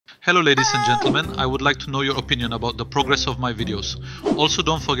Hello ladies and gentlemen, I would like to know your opinion about the progress of my videos. Also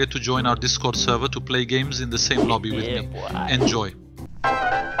don't forget to join our Discord server to play games in the same lobby with me. Enjoy! What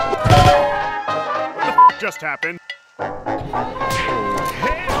the just happened?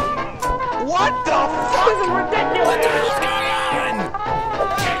 What the fuck? This is ridiculous! What the hell's going on?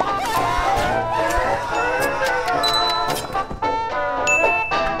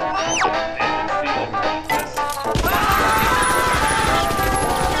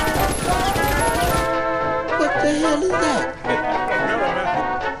 What the hell is that?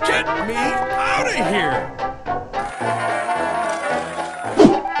 Get me out of here!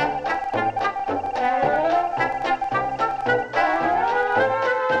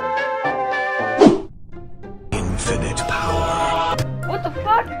 Infinite power. What the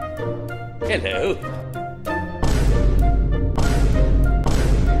fuck? Hello.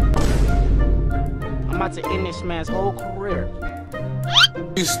 I'm about to end this man's whole career.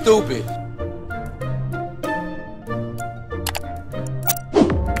 You stupid.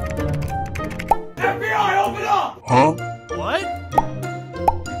 FBI, open up! Huh? What?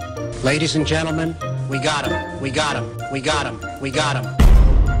 Ladies and gentlemen, we got him. We got him. We got him. We got him.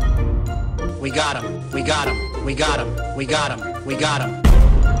 We got him. We got him. We got him. We got him. We got him.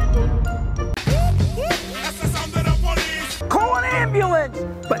 Call an ambulance!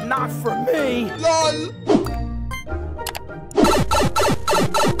 But not for me! LOL.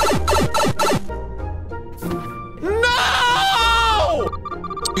 No!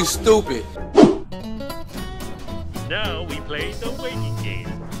 You stupid. Now we play the waiting game.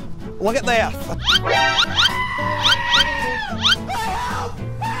 Look at that.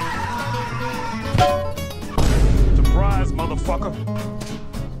 Surprise, motherfucker.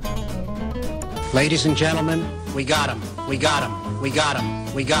 Ladies and gentlemen, we got him. We got him. We got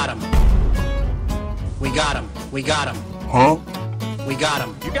him. We got him. We got him. We got him. Huh? We got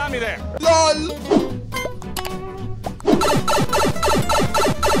him. You got me there. LOL.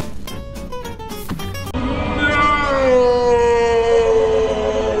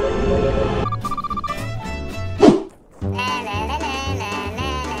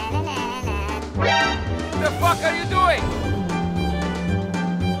 The fuck are you doing?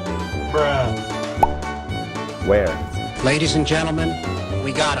 Where? Ladies and gentlemen,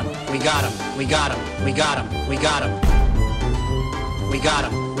 we got him. We got him. We got him. We got him. We got him. We got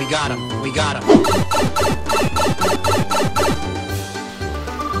him. We got him. We got him.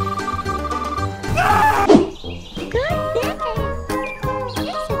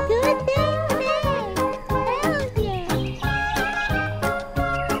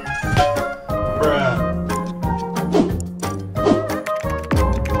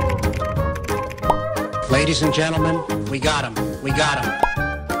 Ladies and gentlemen, we got him. We got him.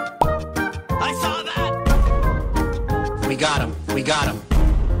 I saw that! We got him. We got him.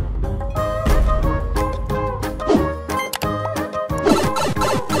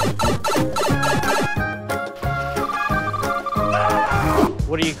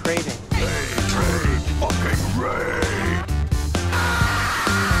 What are you craving? Fucking Ray.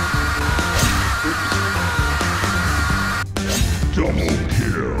 Double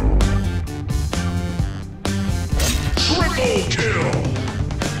kill. Triple kill.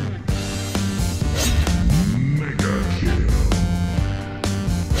 Mega kill.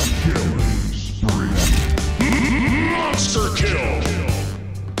 Killing spree. Monster kill.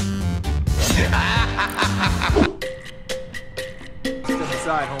 Step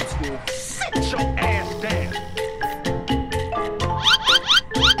aside, homeschool. Sit your ass down.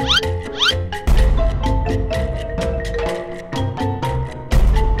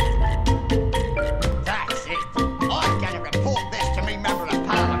 That's it. I'm going to report this to me member of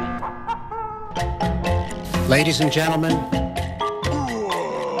parliament. Ladies and gentlemen,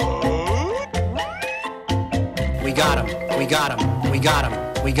 we got him. We got him. We got him.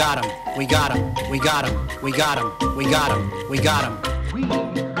 We got him. We got him. We got him. We got him. We got him. We got him. We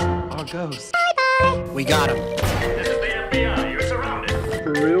are ghosts. We got him. This is the FBI. You're surrounded.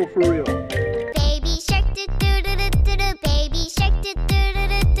 For real, for real. Baby shark do do do do do do. Baby shark do do do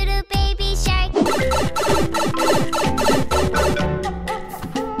do do do. Baby shark.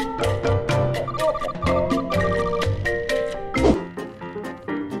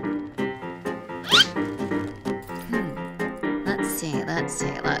 Let's see.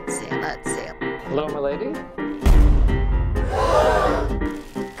 Hello, my lady.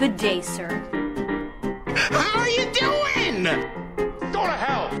 Good day, sir. How are you doing? Go to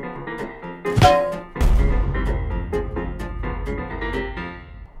hell.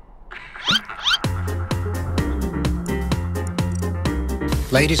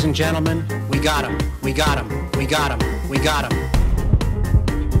 Ladies and gentlemen, we got him. We got him. We got him. We got him.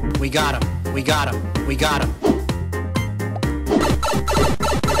 got him, we got him, we got him.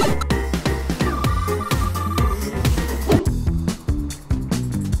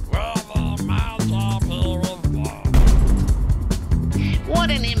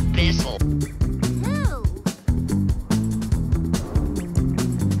 What an imbecile.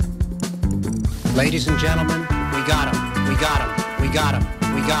 Ladies and gentlemen, we got him, we got him, we got him,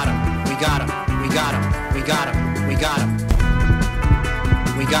 we got him, we got him, we got him, we got him, we got him,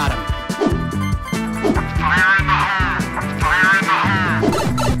 we got him.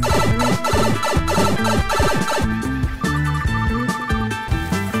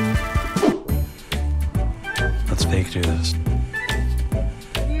 Let's fake through this.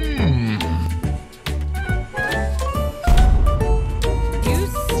 You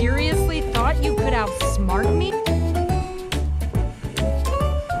seriously thought you could outsmart me?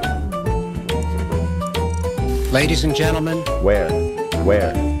 Ladies and gentlemen. Where?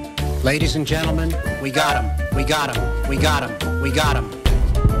 Ladies and gentlemen, we got him, we got him, we got him, we got him.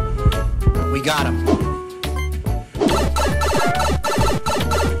 We got him.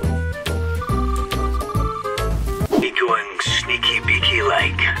 Be going sneaky beaky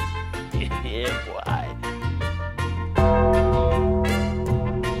like. Yeah, boy.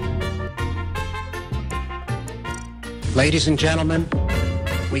 Ladies and gentlemen,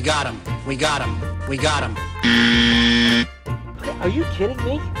 we got him, we got him, we got him. Are you kidding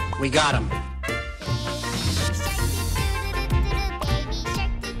me? We got him.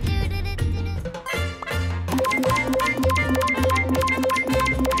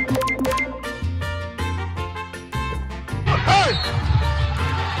 Hey!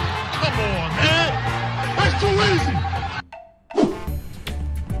 Come on, man! That's too easy!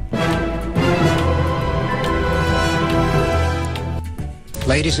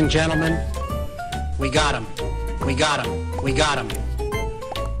 Ladies and gentlemen, we got him, we got him, we got him.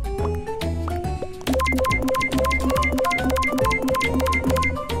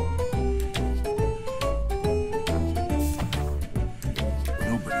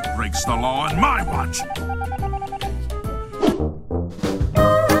 Nobody breaks the law on my watch!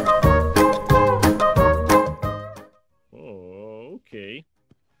 Oh, okay.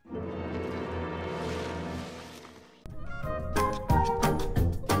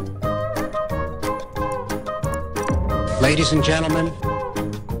 Ladies and gentlemen,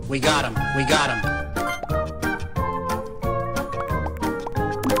 we got him, we got him.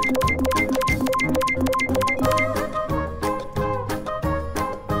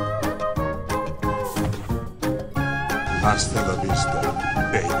 Hasta la vista,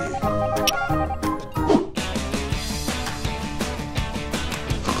 baby.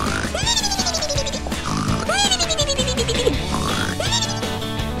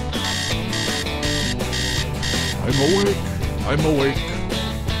 I'm awake. I'm awake.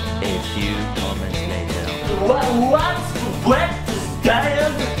 A few moments later. What's breakfast,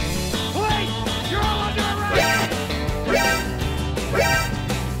 Dad? Wait! You're all under arrest!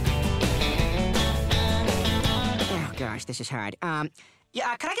 Oh gosh, this is hard.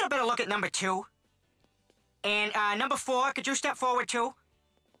 Yeah, can I get a better look at number 2? And number 4, could you step forward too?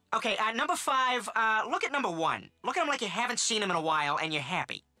 Okay, number 5, look at number 1. Look at him like you haven't seen him in a while and you're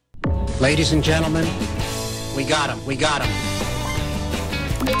happy. Ladies and gentlemen, we got him, we got him.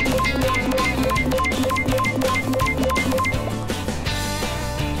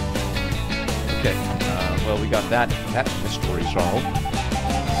 Okay, well, we got that mystery solved.